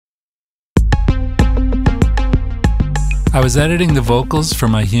I was editing the vocals for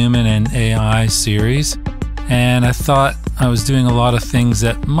my human and AI series, and I thought I was doing a lot of things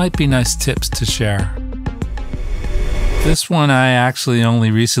that might be nice tips to share. This one I actually only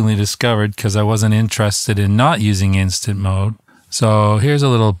recently discovered because I wasn't interested in not using instant mode. So here's a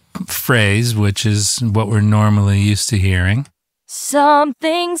little phrase, which is what we're normally used to hearing.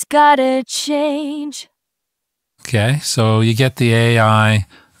 Something's gotta change. Okay, so you get the AI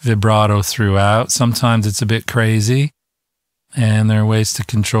vibrato throughout. Sometimes it's a bit crazy, and there are ways to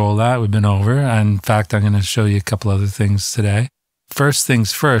control that we've been over. In fact, I'm going to show you a couple other things today. First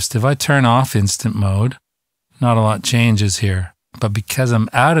things first, if I turn off instant mode, not a lot changes here. But because I'm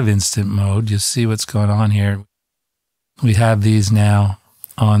out of instant mode, you'll see what's going on here. We have these now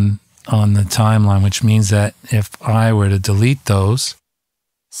on the timeline, which means that if I were to delete those,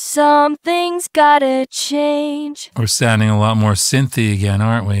 something's gotta change. We're sounding a lot more synthy again,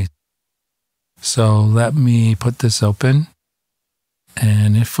 aren't we? So let me put this open.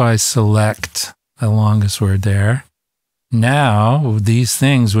 And if I select the longest word there, now these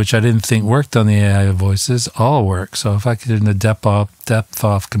things, which I didn't think worked on the AI voices, all work. So if I could turn the depth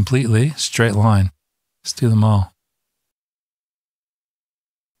off completely, straight line, let's do them all.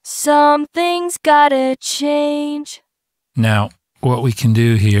 Something's gotta change. Now, what we can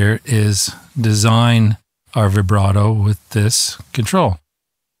do here is design our vibrato with this control.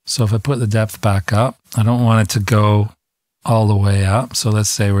 So if I put the depth back up, I don't want it to go all the way up. So let's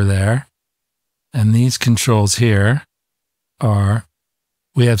say we're there. And these controls here are,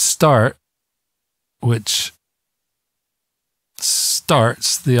 we have start, which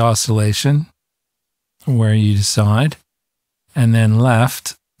starts the oscillation where you decide. And then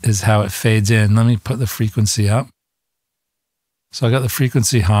left is how it fades in. Let me put the frequency up. So I got the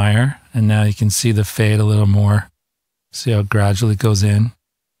frequency higher, and now you can see the fade a little more. See how it gradually goes in.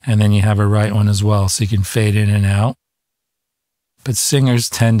 And then you have a right one as well, so you can fade in and out. But singers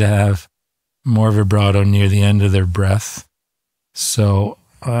tend to have more vibrato near the end of their breath. So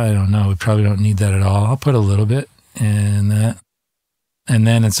I don't know, we probably don't need that at all. I'll put a little bit in that. And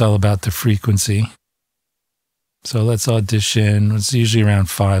then it's all about the frequency. So let's audition. It's usually around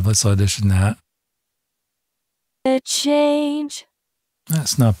 5. Let's audition that. Change.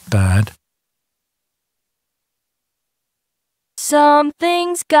 That's not bad.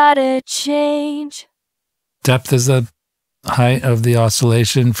 Something's gotta change. Depth is the height of the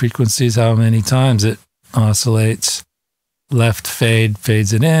oscillation. Frequency is how many times it oscillates. Left fade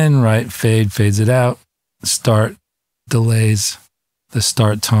fades it in. Right fade fades it out. Start delays the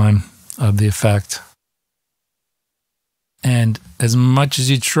start time of the effect. And as much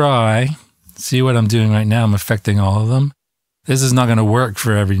as you try, see what I'm doing right now, I'm affecting all of them. This is not going to work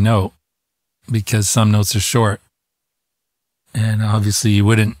for every note because some notes are short. And obviously you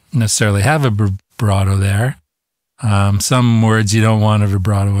wouldn't necessarily have a vibrato there. Some words you don't want a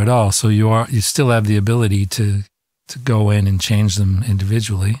vibrato at all. So you still have the ability to go in and change them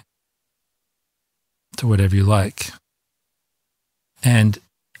individually to whatever you like. And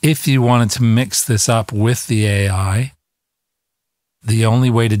if you wanted to mix this up with the AI, the only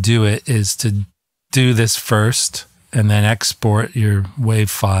way to do it is to do this first and then export your WAV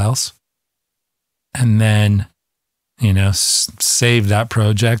files and then, save that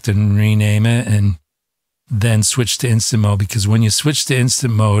project and rename it and then switch to instant mode. Because when you switch to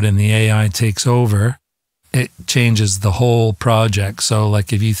instant mode and the AI takes over, it changes the whole project. So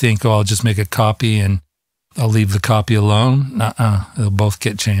like if you think, oh, I'll just make a copy and I'll leave the copy alone, they'll both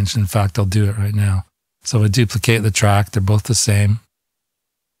get changed. In fact, I'll do it right now. So I duplicate the track. They're both the same.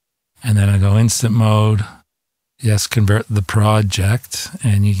 And then I go instant mode. Yes, convert the project.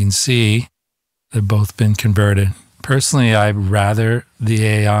 And you can see they've both been converted. Personally, I'd rather the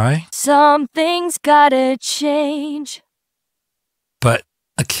AI. Something's gotta change. But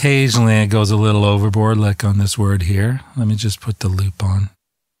occasionally it goes a little overboard, like on this word here. Let me just put the loop on.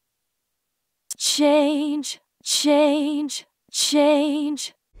 Change, change,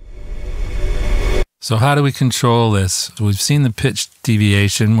 change. So how do we control this? We've seen the pitch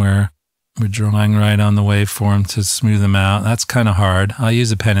deviation where we're drawing right on the waveform to smooth them out. That's kind of hard. I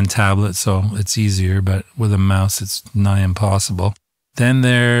use a pen and tablet, so it's easier, but with a mouse, it's nigh impossible. Then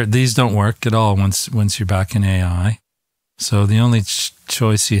these don't work at all once you're back in AI. So the only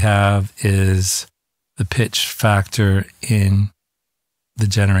choice you have is the pitch factor in the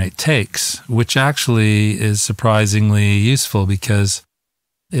generate takes, which actually is surprisingly useful because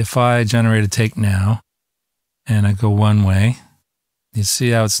if I generate a take now and I go one way, you see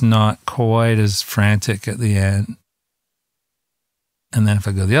how it's not quite as frantic at the end. And then if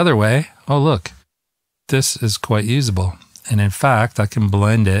I go the other way, oh look, this is quite usable. And in fact, I can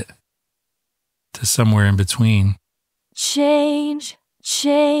blend it to somewhere in between. change,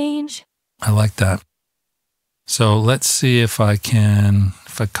 change. I like that. So let's see if I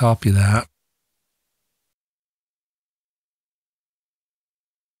copy that.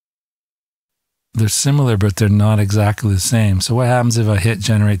 They're similar, but they're not exactly the same. So what happens if I hit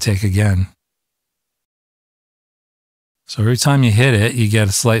generate take again? So every time you hit it, you get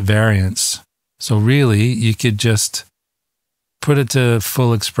a slight variance. So really, you could just put it to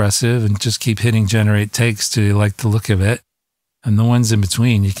full expressive and just keep hitting generate takes till you like the look of it. And the ones in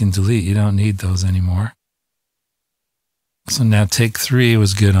between you can delete. You don't need those anymore. So now take 3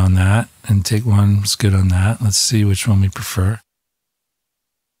 was good on that, and take 1 was good on that. Let's see which one we prefer.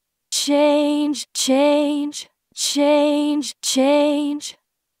 Change, change, change, change.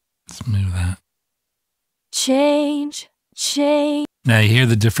 Let's move that. Change, change. Now you hear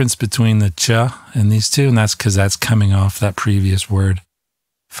the difference between the cha and these two, and that's because that's coming off that previous word.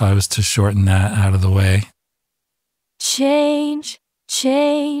 If I was to shorten that out of the way. Change,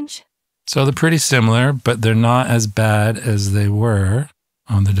 change. So they're pretty similar, but they're not as bad as they were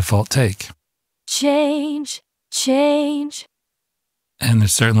on the default take. Change, change. And they're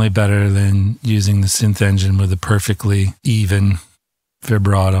certainly better than using the synth engine with a perfectly even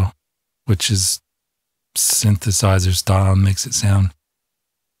vibrato, which is synthesizer style and makes it sound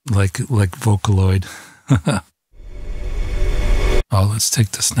like Vocaloid. Oh, let's take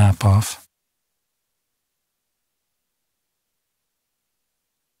the snap off.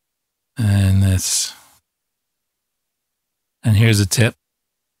 And this. And here's a tip.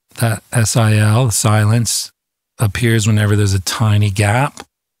 That SIL, silence, appears whenever there's a tiny gap.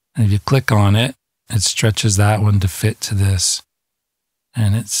 And if you click on it, it stretches that one to fit to this.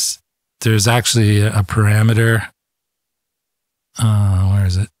 And there's actually a parameter. Where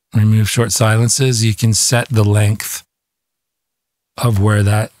is it? Remove short silences. You can set the length of where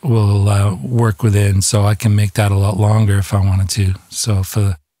that will work within. So I can make that a lot longer if I wanted to. So if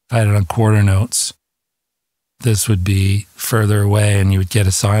I had it on quarter notes, this would be further away and you would get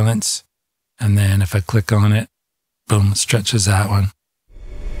a silence. And then if I click on it, boom, it stretches that one.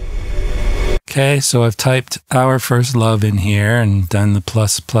 Okay, so I've typed Our First Love in here and done the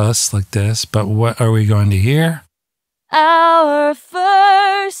plus like this, but what are we going to hear? Our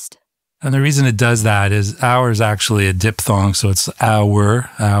first. And the reason it does that is our is actually a diphthong, so it's our.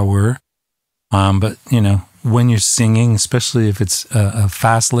 But, you know, when you're singing, especially if it's a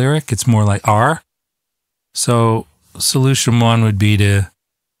fast lyric, it's more like R. So solution 1 would be to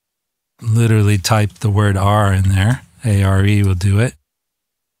literally type the word R in there. A-R-E will do it.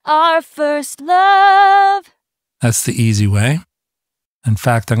 Our first love. That's the easy way. In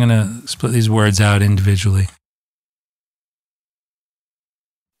fact, I'm going to split these words out individually.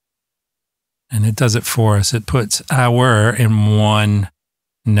 And it does it for us. It puts our in one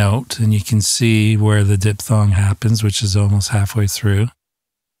note, and you can see where the diphthong happens, which is almost halfway through.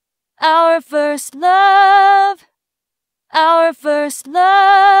 Our first love. Our first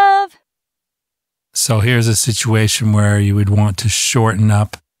love. So here's a situation where you would want to shorten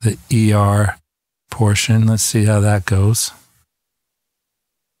up the ER portion. Let's see how that goes.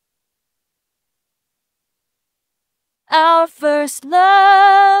 Our first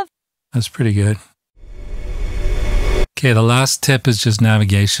love. That's pretty good. Okay, the last tip is just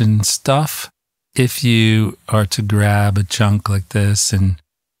navigation stuff. If you are to grab a chunk like this and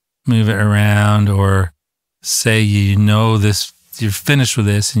move it around, or say you know this, you're finished with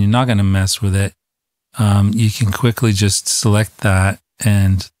this and you're not going to mess with it, you can quickly just select that,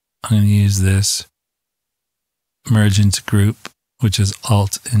 and I'm going to use this merge into group, which is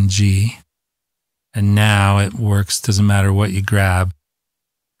Alt and G. And now it works, doesn't matter what you grab,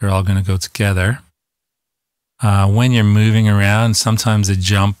 they're all going to go together. When you're moving around, sometimes they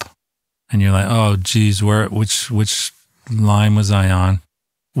jump and you're like, oh, geez, which line was I on?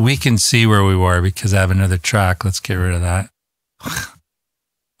 We can see where we were because I have another track. Let's get rid of that.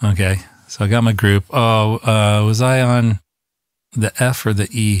 Okay, so I got my group. Oh, was I on the F or the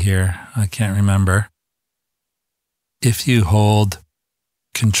E here? I can't remember. If you hold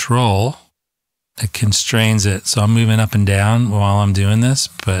Control, it constrains it. So I'm moving up and down while I'm doing this,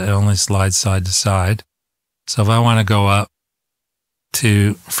 but it only slides side to side. So if I want to go up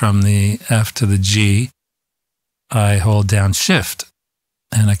from the F to the G, I hold down Shift,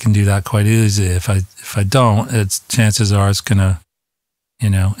 and I can do that quite easily. If I don't, chances are it's gonna,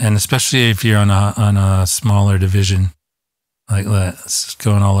 and especially if you're on a smaller division like that, it's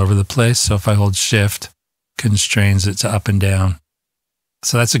going all over the place. So if I hold Shift, constrains it to up and down.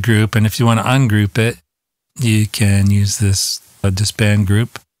 So that's a group, and if you want to ungroup it, you can use this disband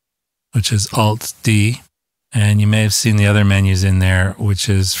group, which is Alt D. And you may have seen the other menus in there, which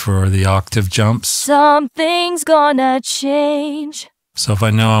is for the octave jumps. Something's gonna change. So if I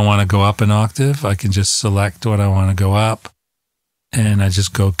know I want to go up an octave, I can just select what I want to go up. And I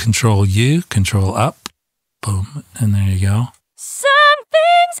just go Control U, Control up. Boom. And there you go.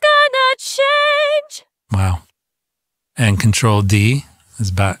 Something's gonna change. Wow. And Control D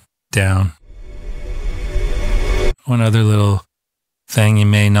is back down. One other little thing you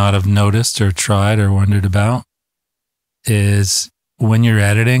may not have noticed or tried or wondered about is when you're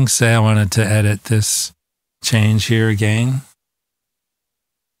editing, say I wanted to edit this change here again.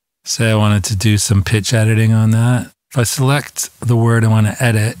 Say I wanted to do some pitch editing on that. If I select the word I want to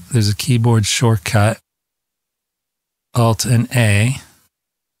edit, there's a keyboard shortcut, Alt and A,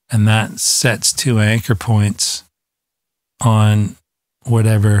 and that sets 2 anchor points on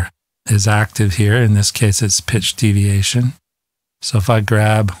whatever is active here. In this case, it's pitch deviation. So if I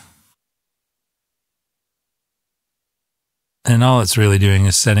grab, and all it's really doing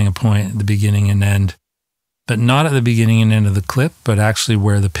is setting a point at the beginning and end, but not at the beginning and end of the clip, but actually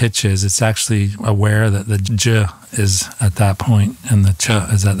where the pitch is. It's actually aware that the j is at that point and the ch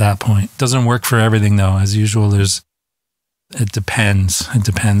is at that point. Doesn't work for everything though. As usual, it depends. It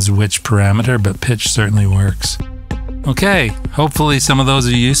depends which parameter, but pitch certainly works. Okay, hopefully some of those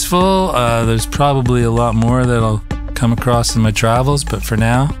are useful. There's probably a lot more that I'll come across in my travels, but for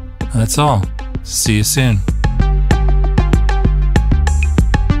now, that's all. See you soon.